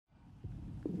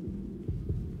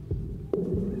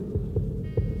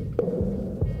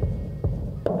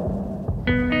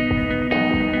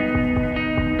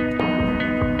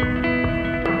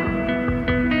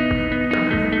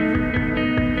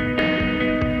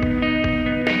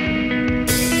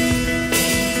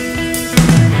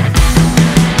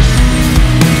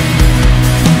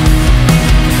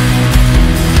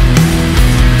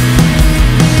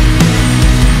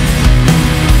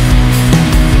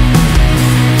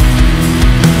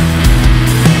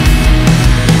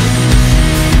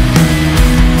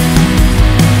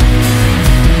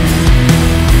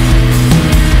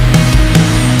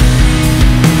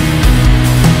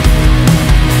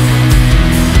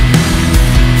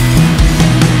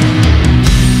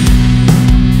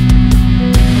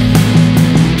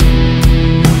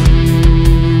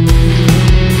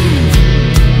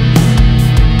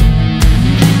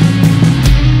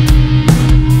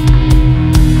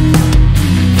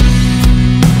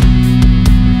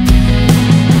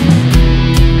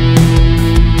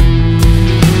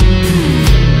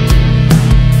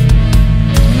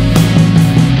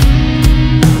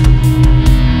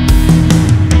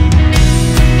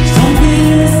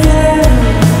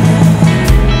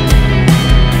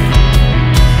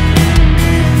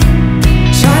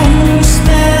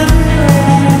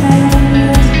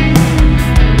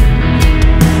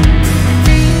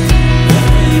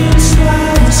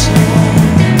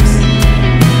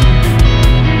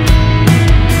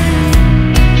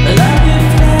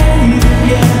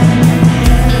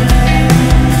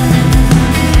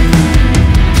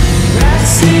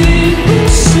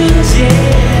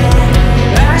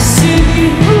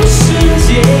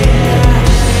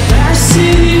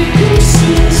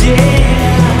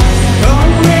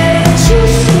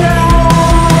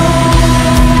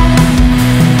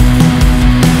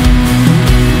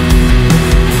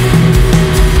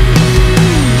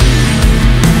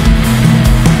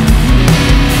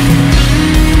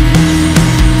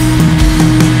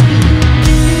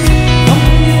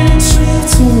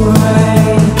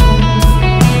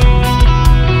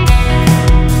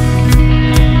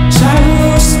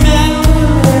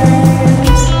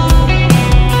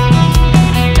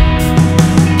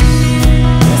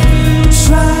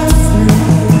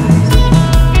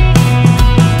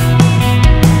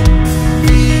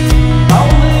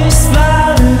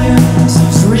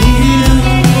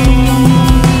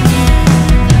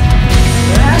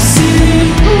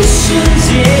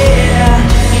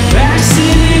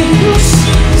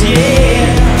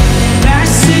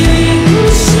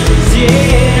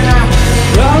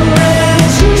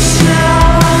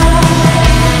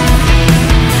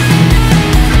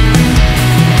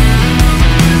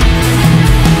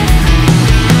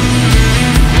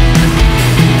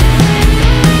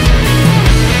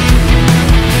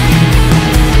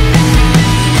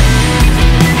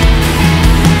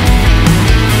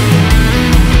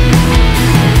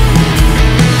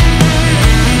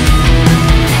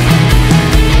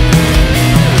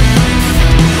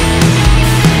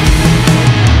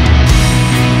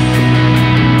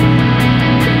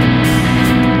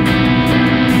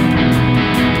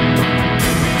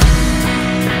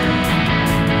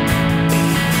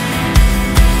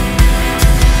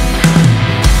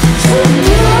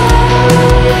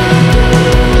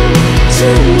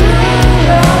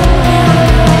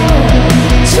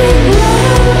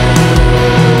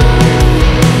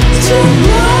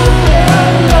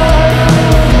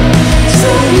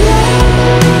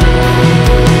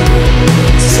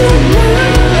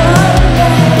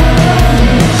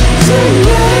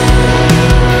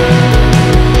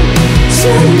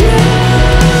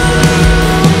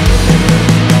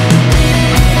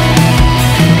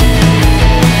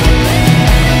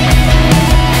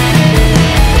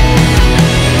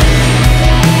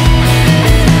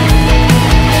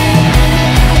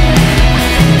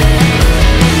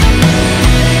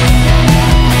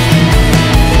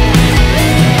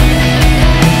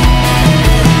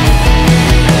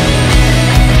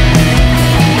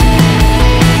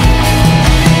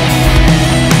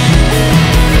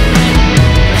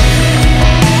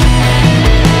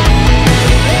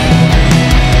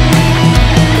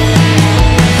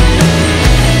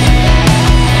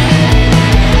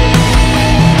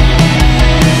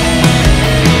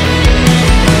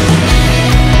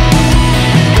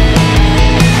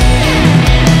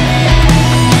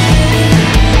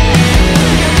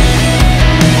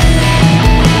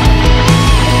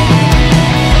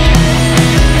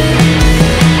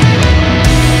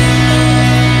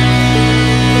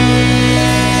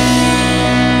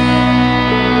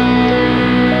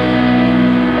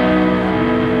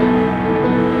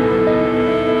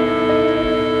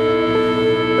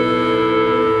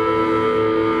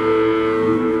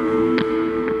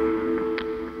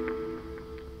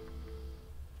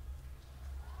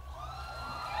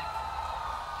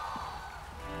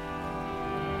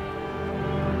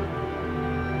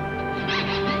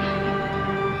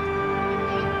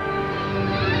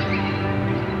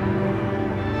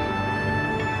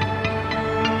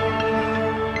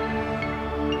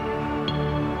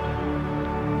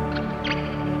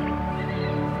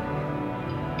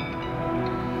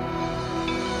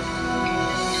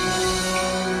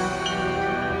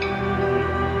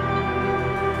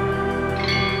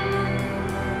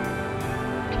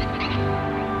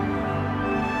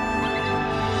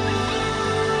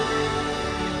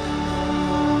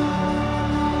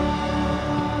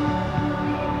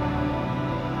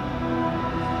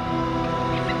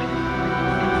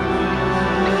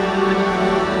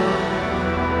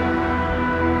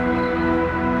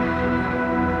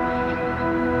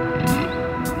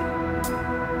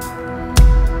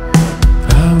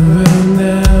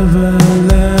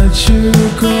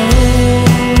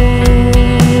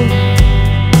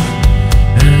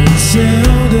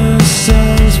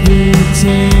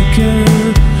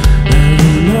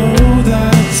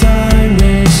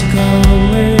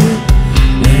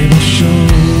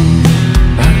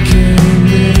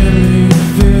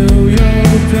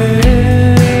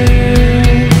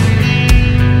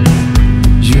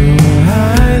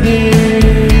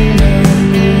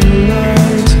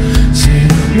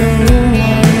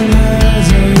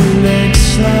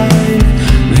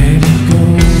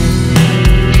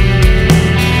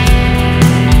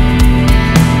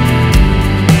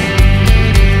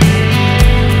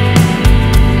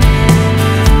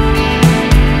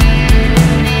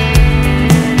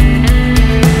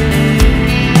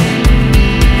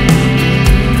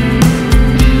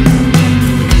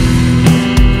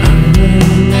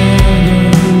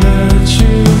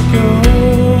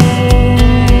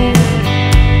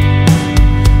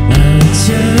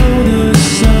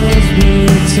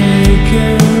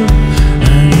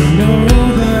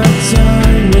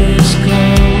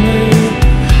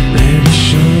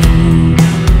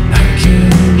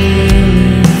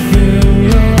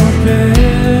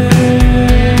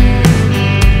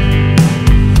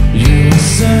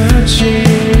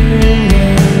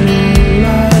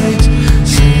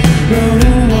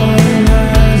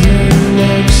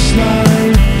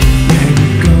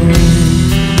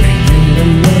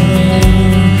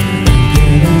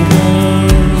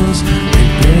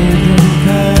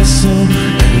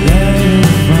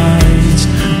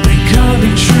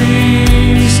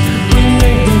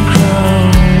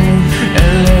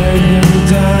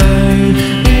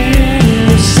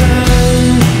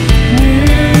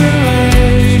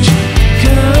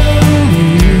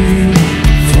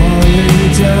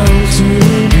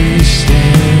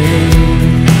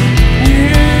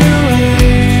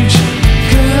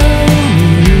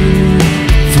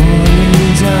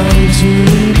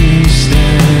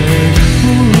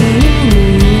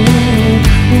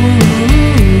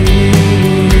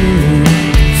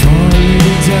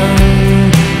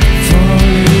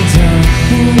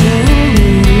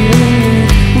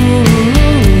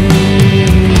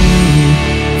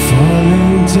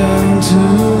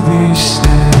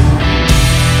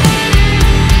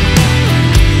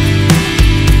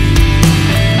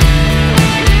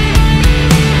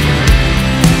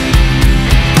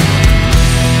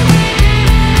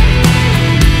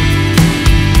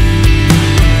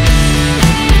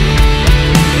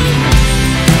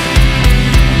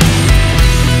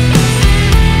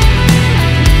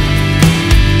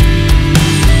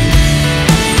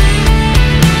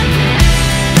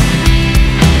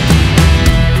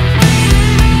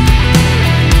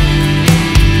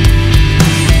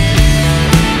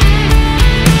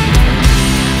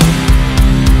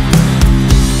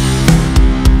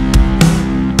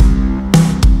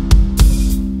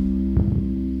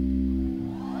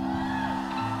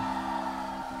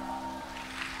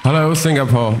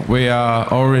Singapore. We are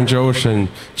Orange Ocean,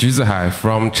 橘子海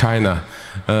from China.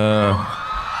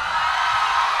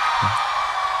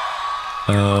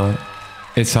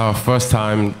 It's our first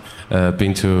time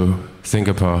being to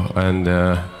Singapore, and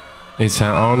it's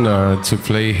an honor to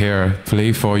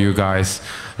play for you guys.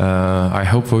 I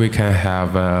hope we can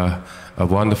have a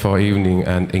wonderful evening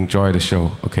and enjoy the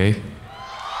show, okay?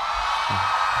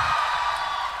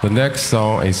 The next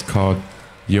song is called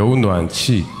有暖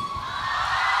气.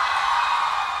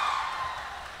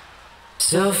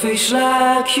 Selfish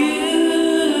like you,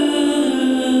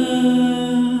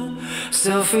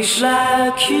 selfish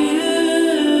like you.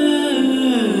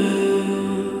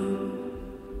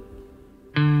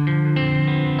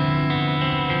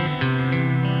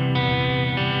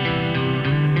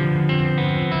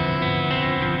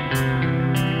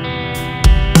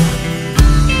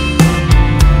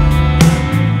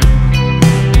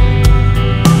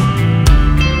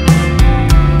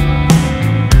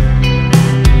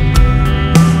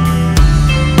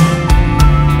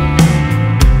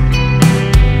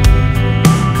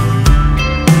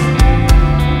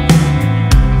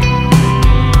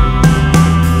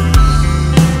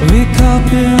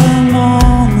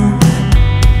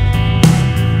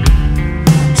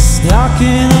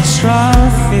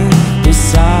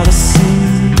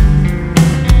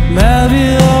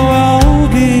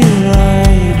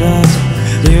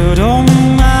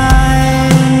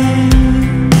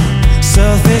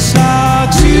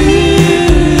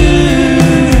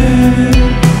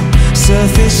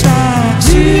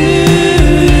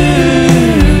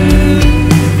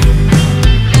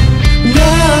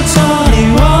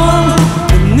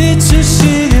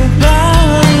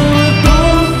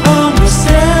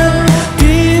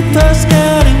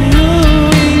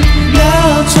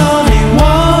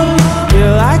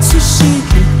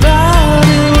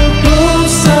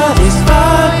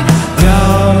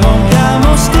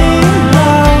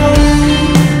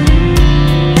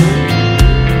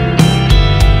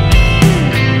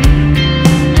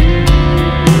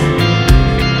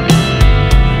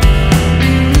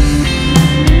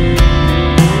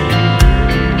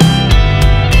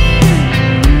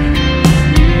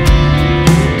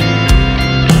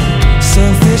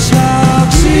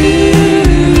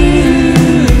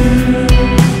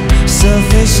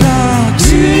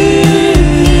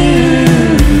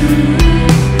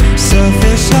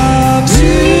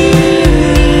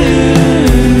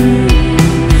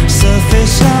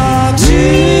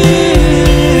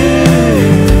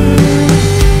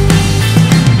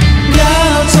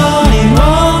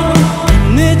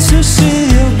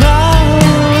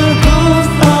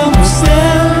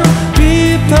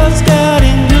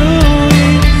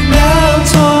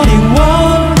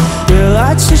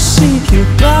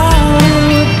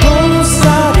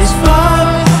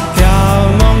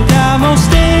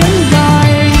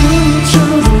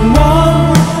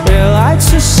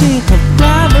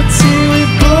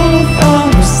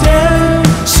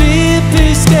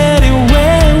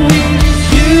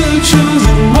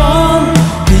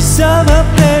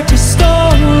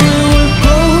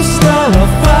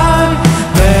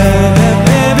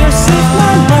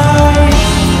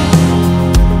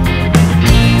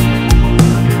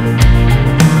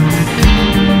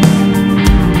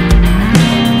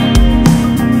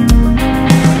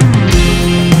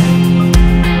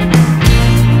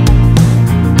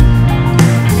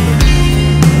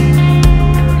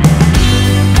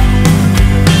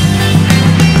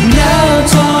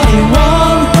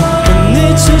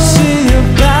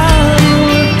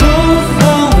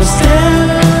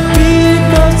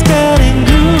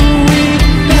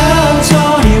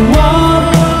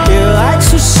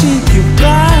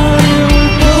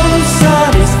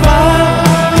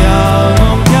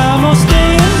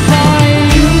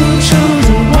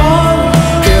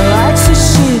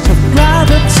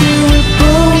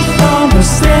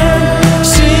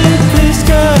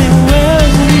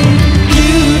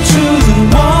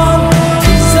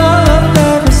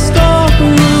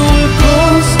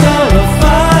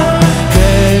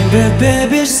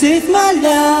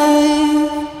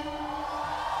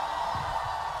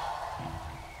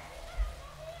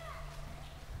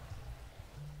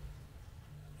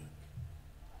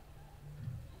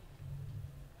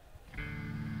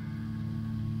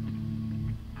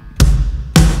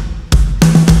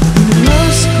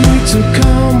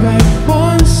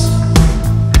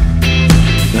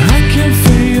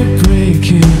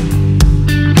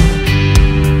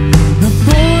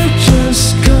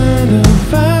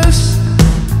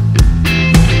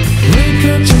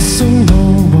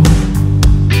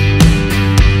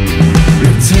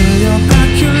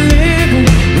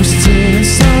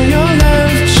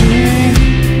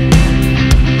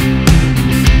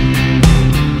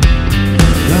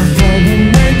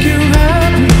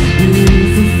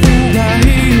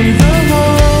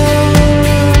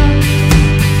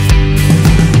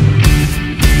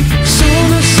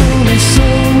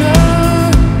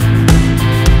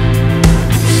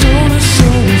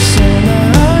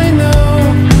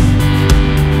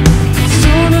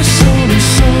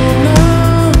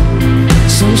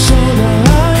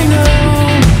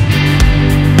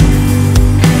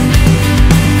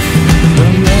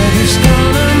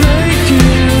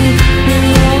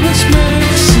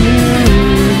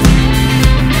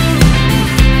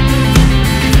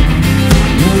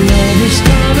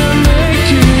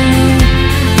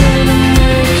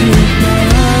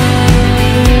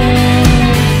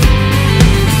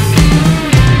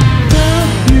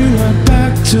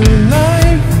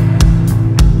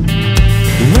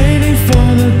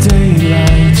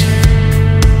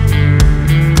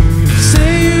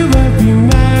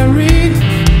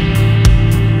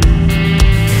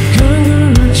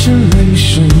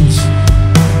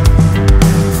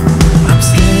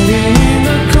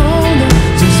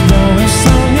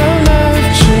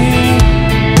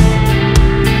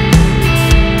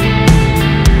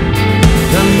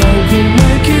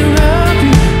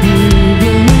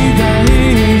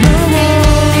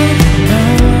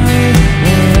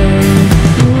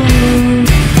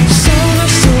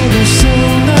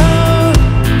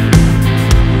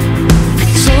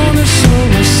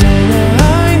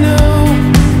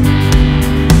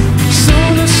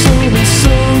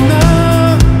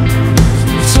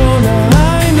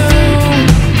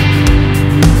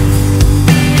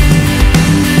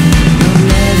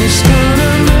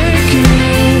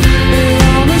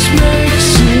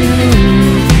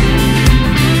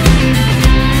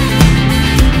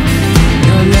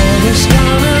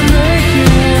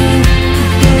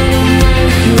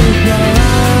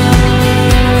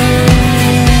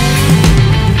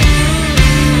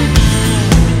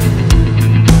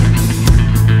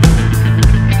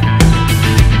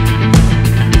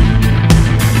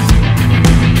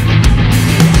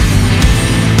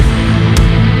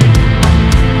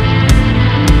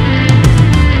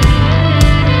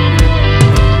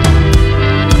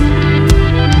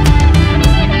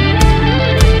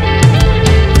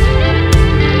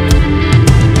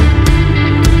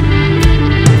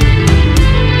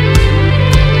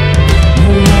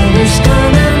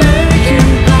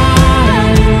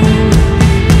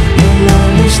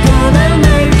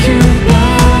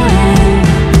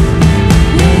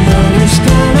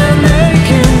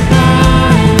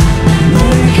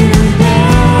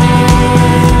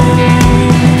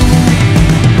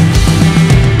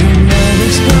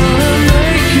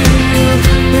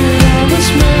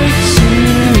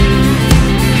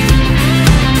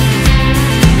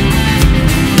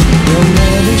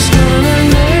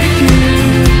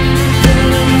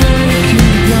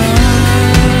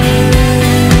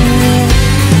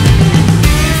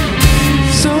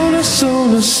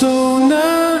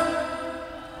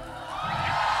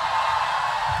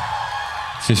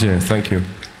 谢谢 ，Thank you.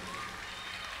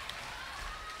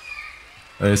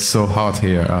 It's so hot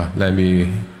here. Let me.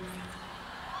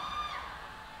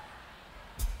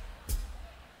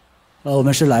 我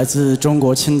们是来自中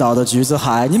国青岛的橘子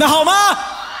海，你们好吗？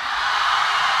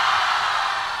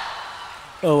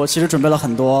我其实准备了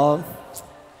很多。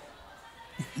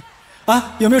啊，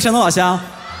有没有闪动老乡？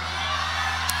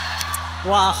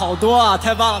哇，好多啊！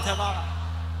太棒了，太棒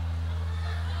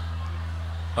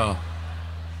了！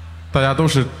大家都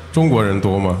是中国人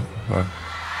多吗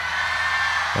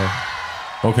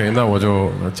？OK， 那我就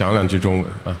讲两句中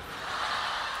文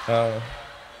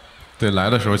对，来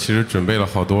的时候其实准备了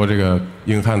好多这个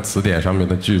英汉词典上面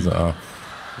的句子啊。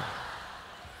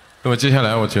那么接下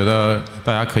来，我觉得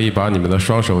大家可以把你们的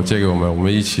双手借给我们，我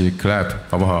们一起 clap，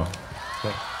 好不好？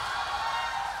对。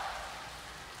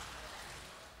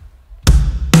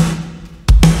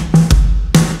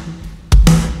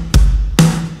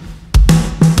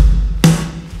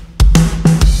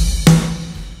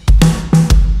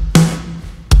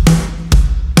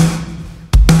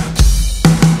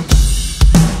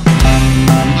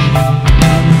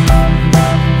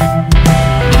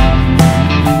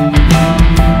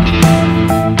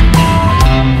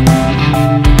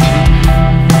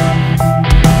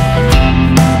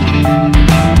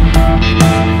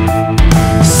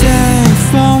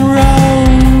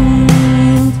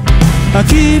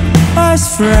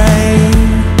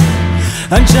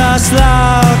And just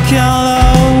lock and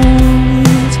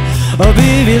load. Oh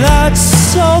baby,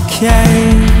 that's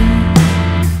okay.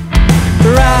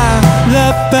 Rock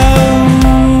the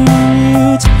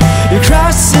boat. You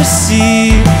cross the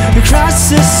sea, you cross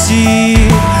the sea.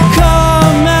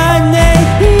 Come and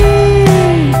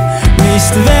name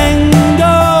Mr. Van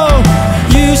Gogh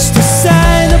used to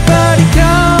say nobody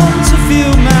come to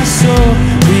feel my soul.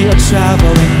 We are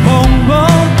traveling home, oh,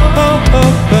 oh,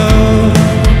 oh, oh.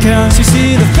 Can't you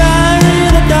see the fire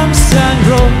in the dumps and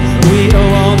roll? We are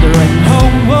wandering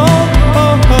home, oh,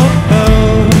 oh, oh,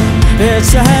 oh.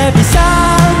 It's a happy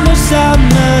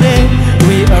summer day.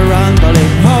 We are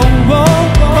rambling home, oh,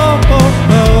 oh, oh,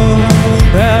 oh.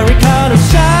 Every color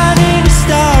shining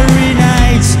starry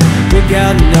nights. We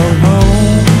got no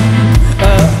home, oh,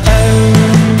 oh.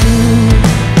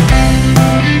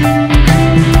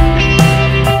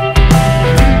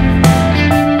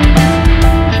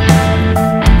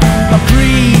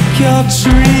 Your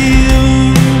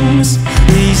dreams,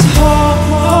 these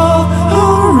horrible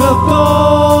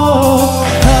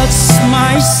hurts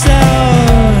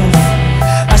myself.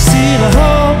 I see the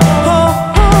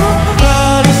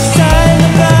body side,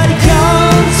 nobody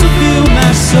comes to feel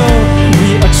my soul. We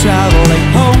are traveling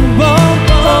home, oh,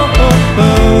 oh, oh,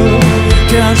 oh.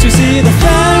 Can't you see the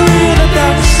fire in the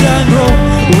dance and roll?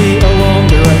 We are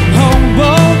wandering home,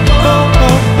 oh, oh,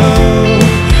 oh, oh.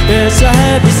 It's a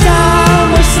happy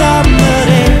summer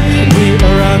day. We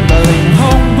are rambling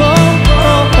home, oh,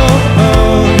 oh, oh,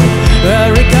 oh.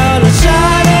 Every color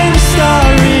shining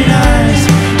starry nights.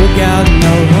 We got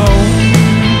no home,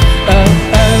 oh,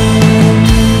 oh.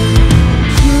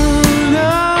 Should I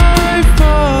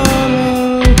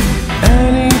follow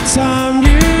anytime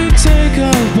you take a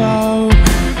bow?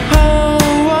 Oh,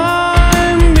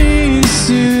 I miss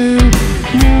you.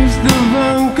 Miss the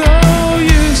Van Gogh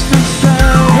used to say.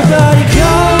 Nobody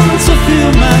comes to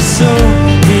feel my soul.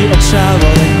 We are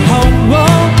traveling home, oh,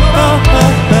 oh,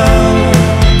 oh, oh.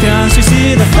 Can't you see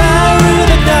the fire in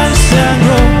the dance and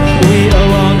roll? We are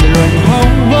wandering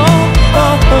home, oh,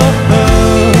 oh, oh,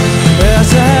 oh.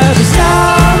 There's a happy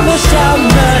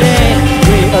summer day.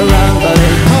 We are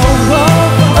rambling home, oh,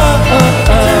 oh, oh,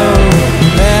 oh.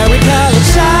 Every color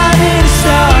shining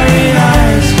starry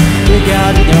nights. We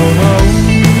got no home,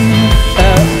 oh,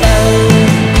 oh.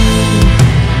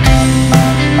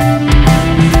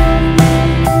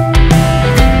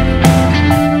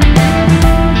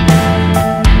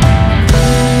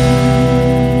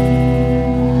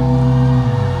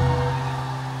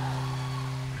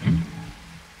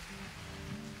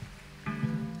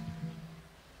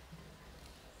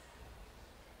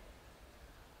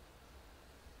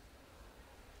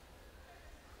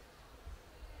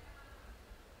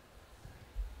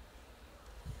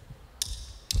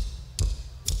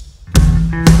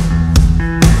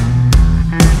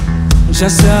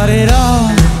 Just shut it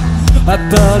on, I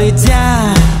put it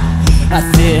down. I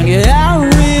think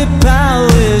every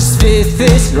power's faith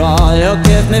is wrong. You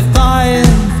give me 5,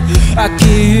 I give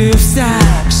you 6.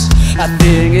 I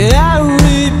think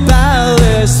every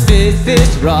power's faith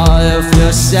is wrong. If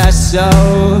you say so,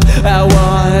 I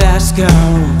won't let go.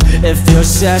 If you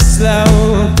say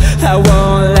slow, I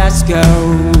won't let go.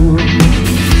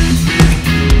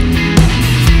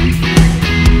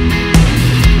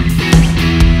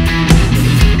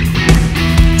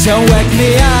 Don't wake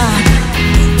me up,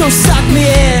 don't suck me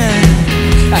in.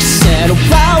 I said,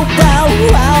 wow, wow,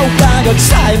 wow, wow, your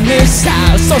time is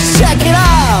out, so check it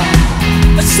out.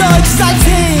 It's so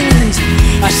exciting.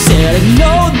 I said,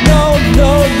 no, no,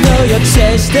 no, no, your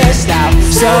taste is out.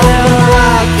 So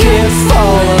I can't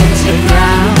fall to the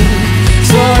ground.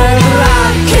 So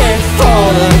I can't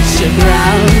fall to the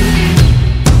ground.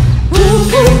 Ooh,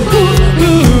 ooh, ooh,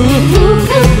 ooh, ooh,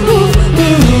 ooh, ooh,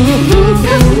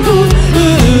 ooh,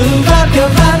 ooh, vodka,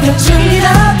 vodka, drink it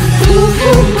up. Ooh,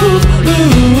 ooh, ooh, ooh,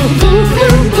 ooh, ooh,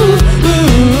 ooh,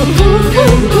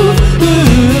 ooh, ooh, ooh,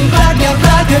 vodka,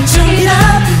 vodka, drink it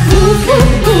up. Ooh,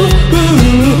 ooh, ooh, ooh,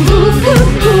 ooh,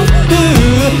 ooh, ooh,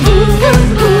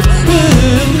 ooh,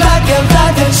 ooh, vodka,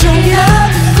 vodka, drink it up.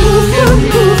 Ooh, ooh,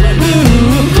 ooh, ooh,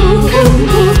 ooh,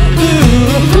 ooh, ooh,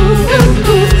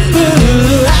 ooh,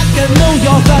 ooh, I can know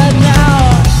you're bad now.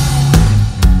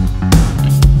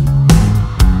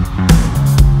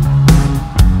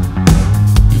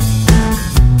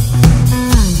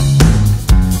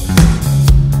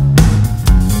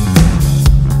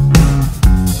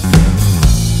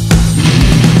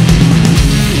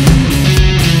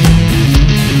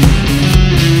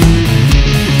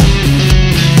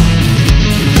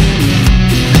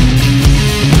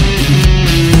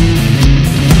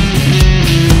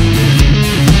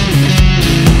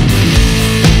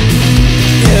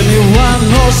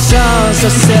 So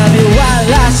tell me why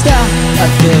last time I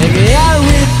think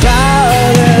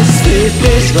everybody's sleep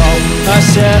is wrong. I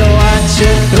said 1, 2,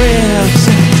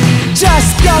 3,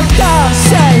 just go down.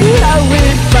 Say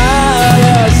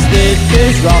everybody's sleep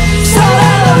is wrong. So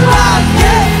let the rock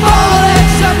it fall,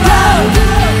 explode.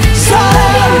 So let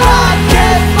the rock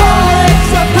it fall,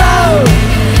 explode.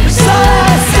 So let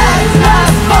the sex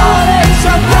last fall,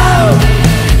 explode.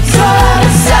 So let the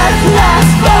sex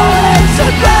last fall,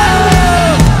 explode.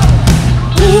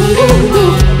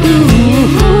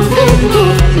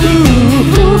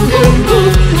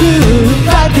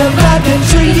 Vodka, vodka,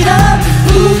 drink it up.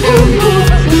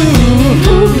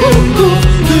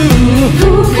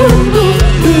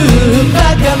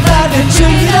 Vodka, vodka,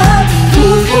 drink it up.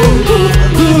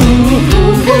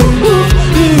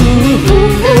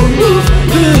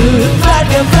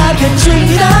 Vodka, vodka,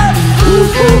 drink it up.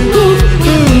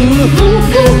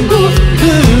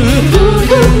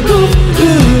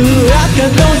 I can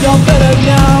know you're better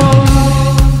now.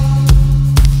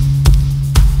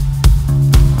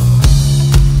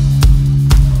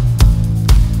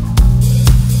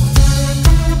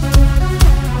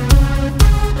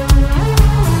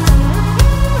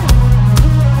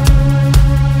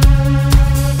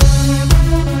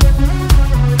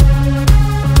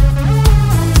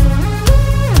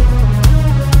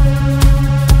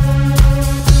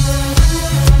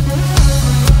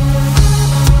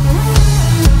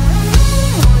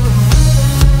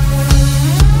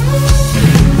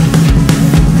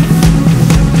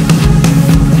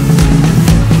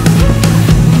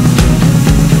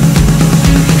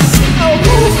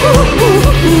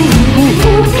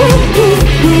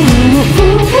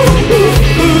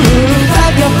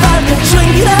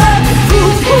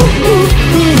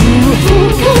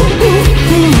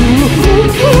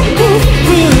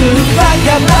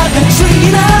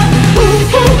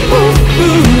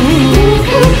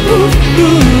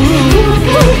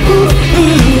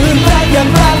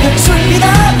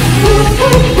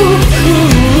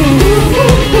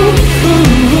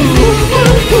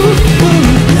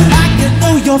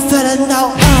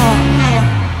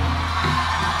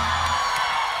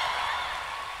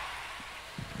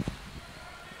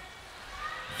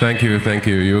 Thank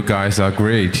you. You guys are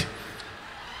great.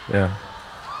 Yeah.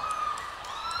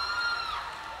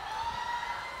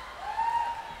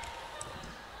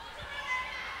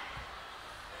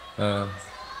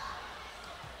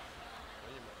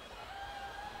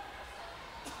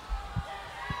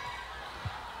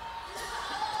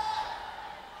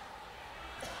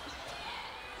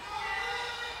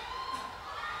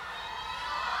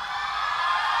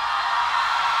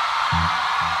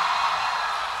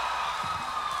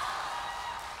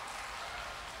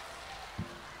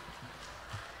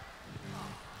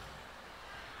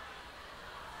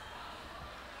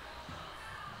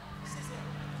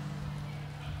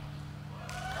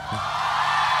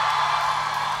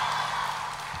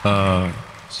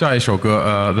下一首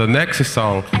歌，the next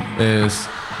song is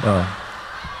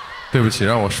对不起，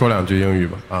让我说两句英语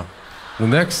吧啊。The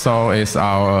next song is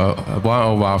our one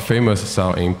of our famous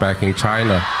song back in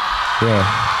China. Yeah.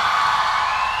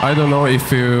 I don't know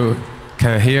if you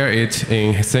can hear it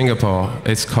in Singapore.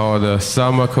 It's called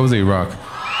Summer Cozy Rock.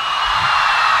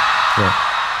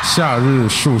 夏日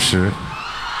数十。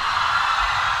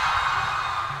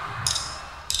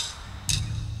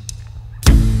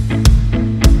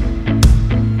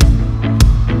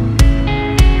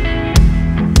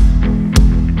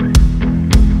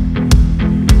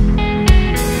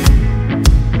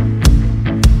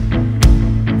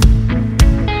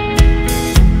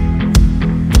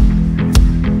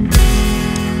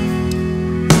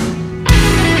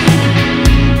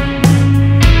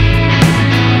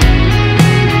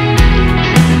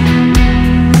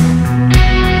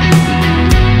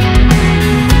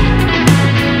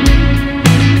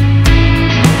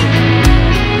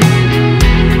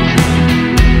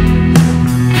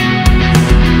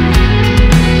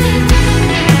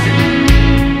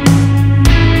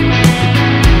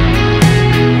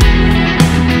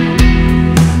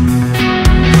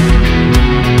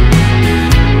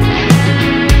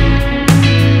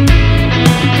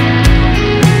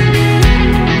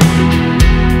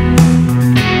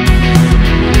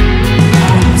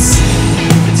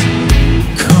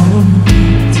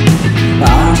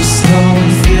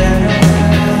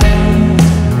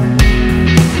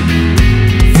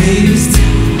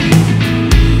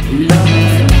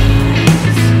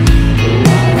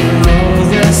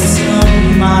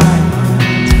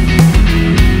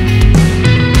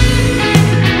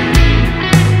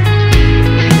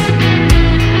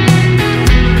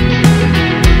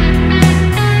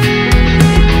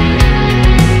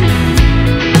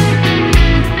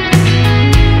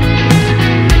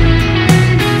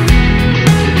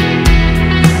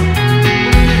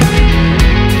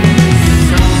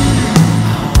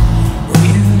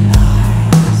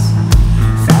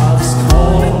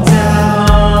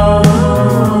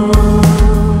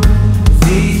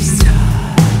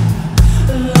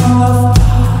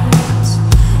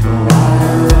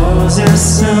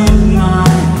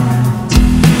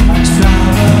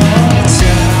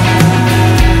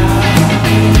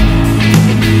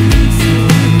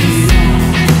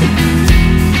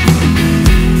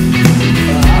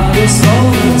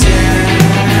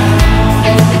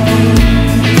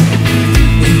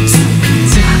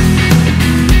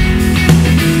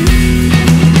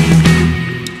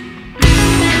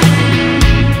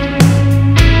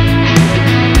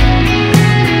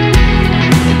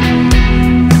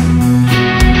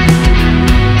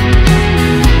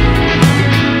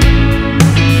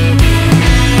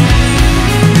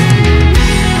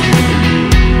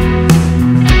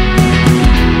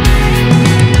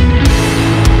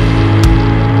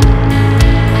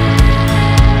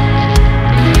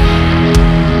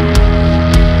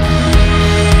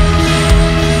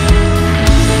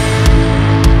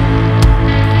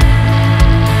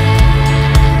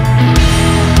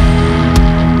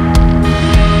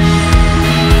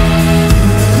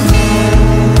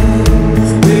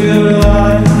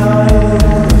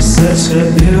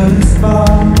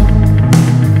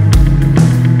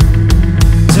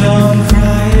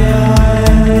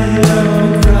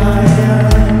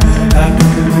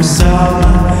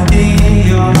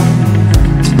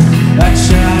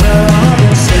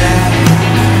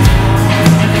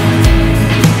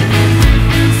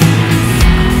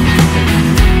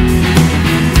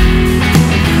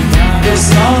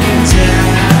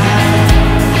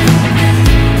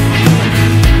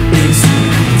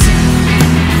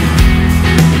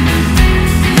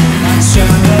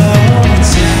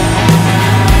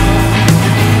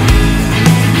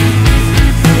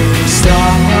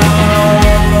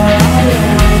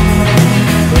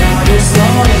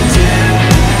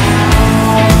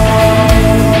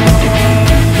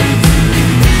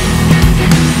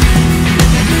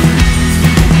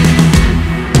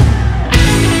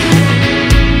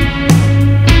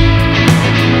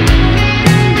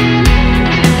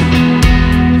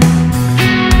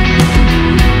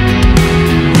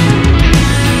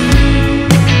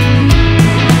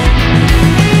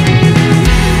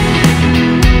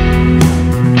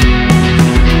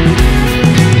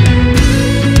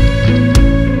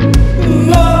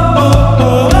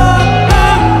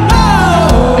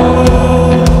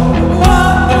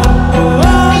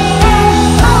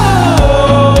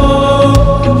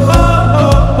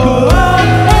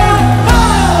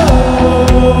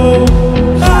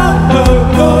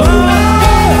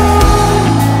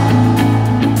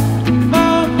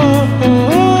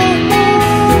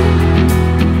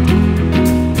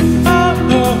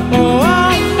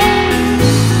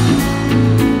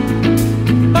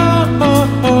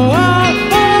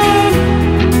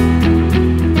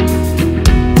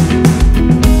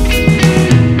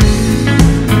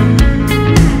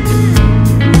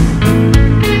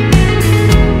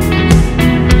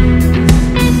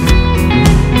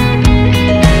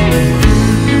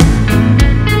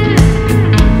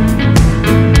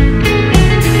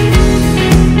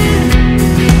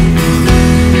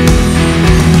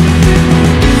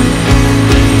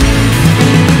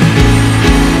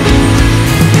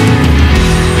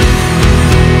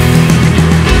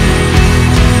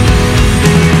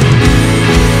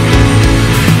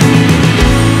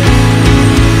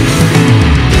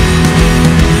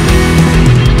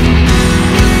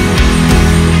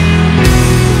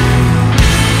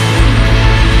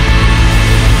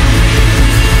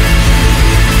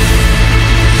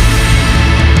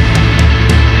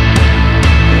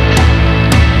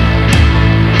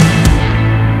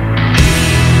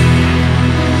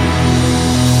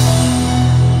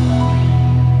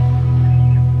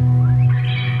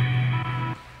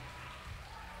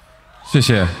谢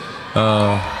谢，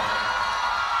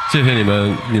谢谢你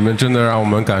们，你们真的让我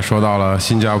们感受到了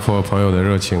新加坡朋友的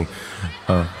热情，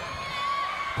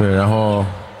对，然后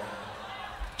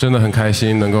真的很开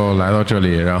心能够来到这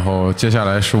里，然后接下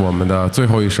来是我们的最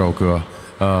后一首歌，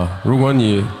如果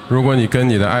你跟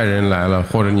你的爱人来了，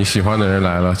或者你喜欢的人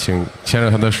来了，请牵着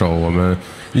他的手，我们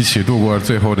一起度过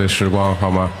最后的时光，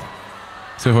好吗？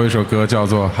最后一首歌叫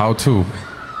做《How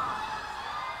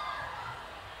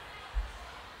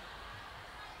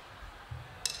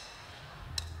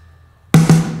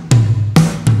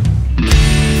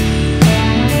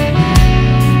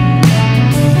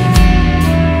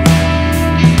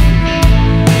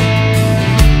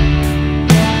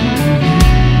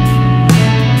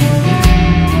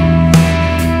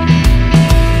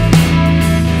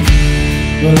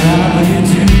you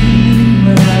do,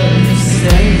 whatever you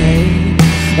say,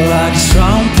 like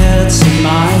trumpets in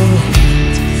my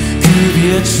head. Could be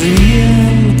a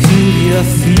dream, could be a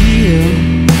fear.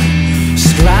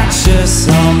 Scratches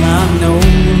on my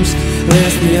nose,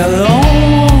 leave me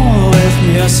alone, leave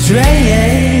me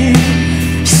astray.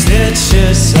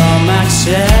 Stitches on my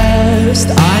chest,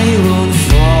 I won't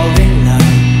fall in love,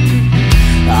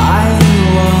 I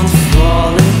won't fall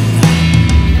in love.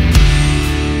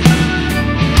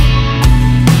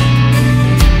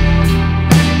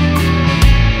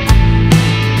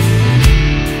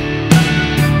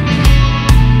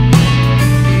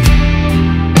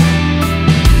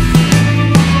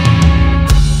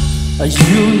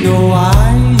 You know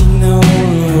I know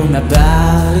my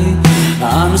body,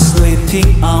 I'm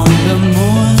sleeping on the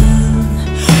moon.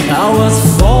 I was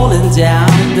falling down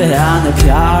behind the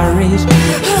carriage.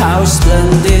 How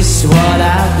splendid what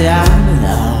I've done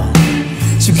now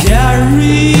to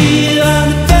carry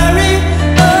and bury.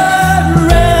 I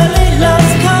really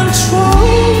lost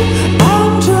control.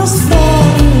 I'm just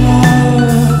falling on.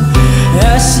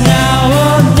 Yes, now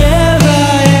or never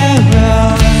ever.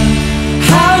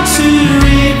 How to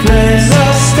replace the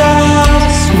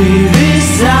stars with this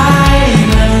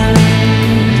diamond?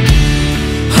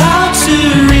 How to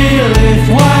relive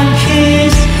one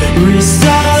kiss,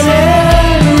 restart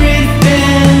everything?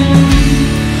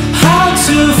 How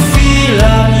to fill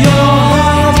up your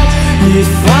heart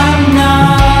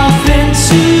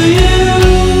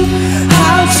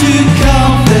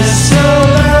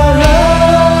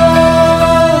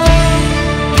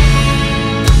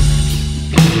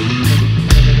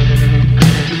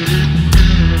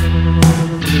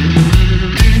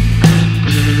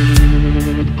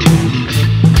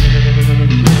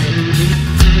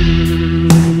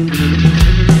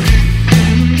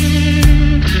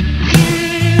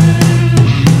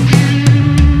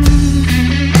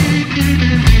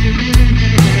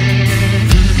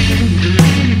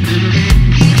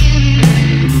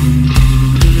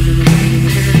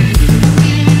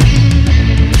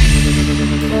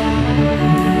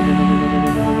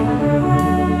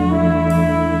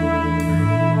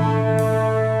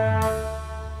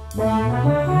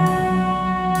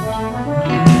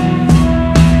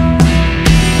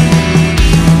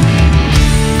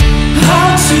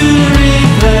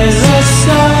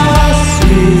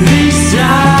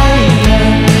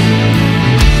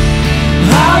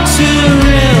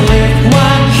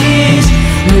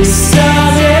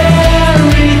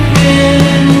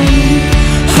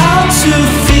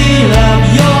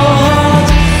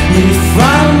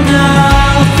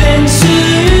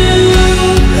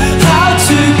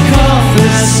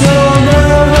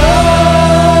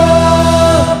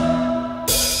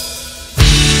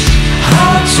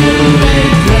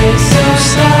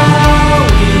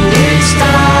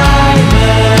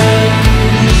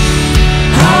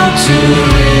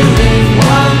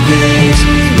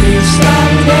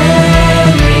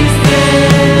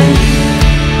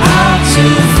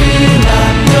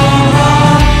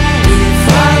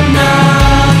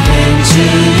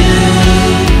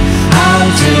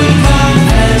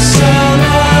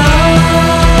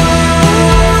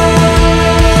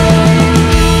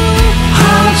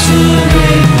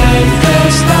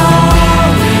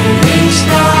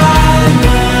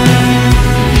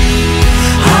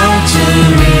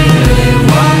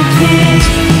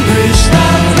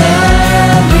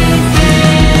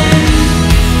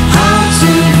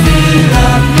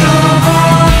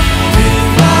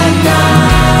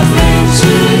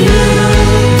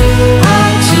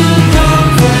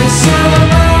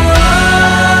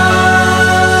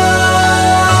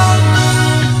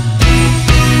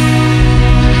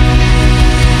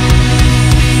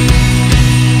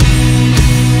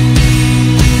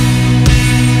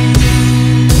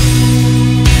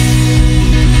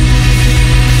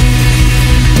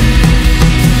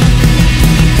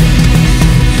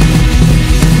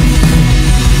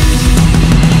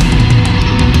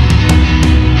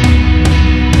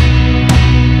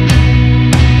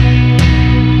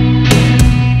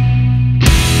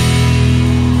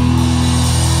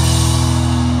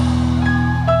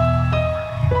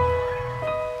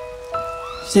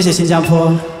谢谢新加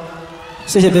坡，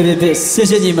谢谢 Baybeats， 谢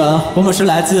谢你们，我们是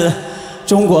来自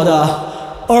中国的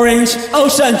Orange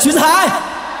Ocean 橘子海。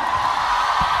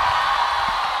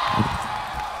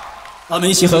我们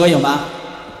一起合个影吧。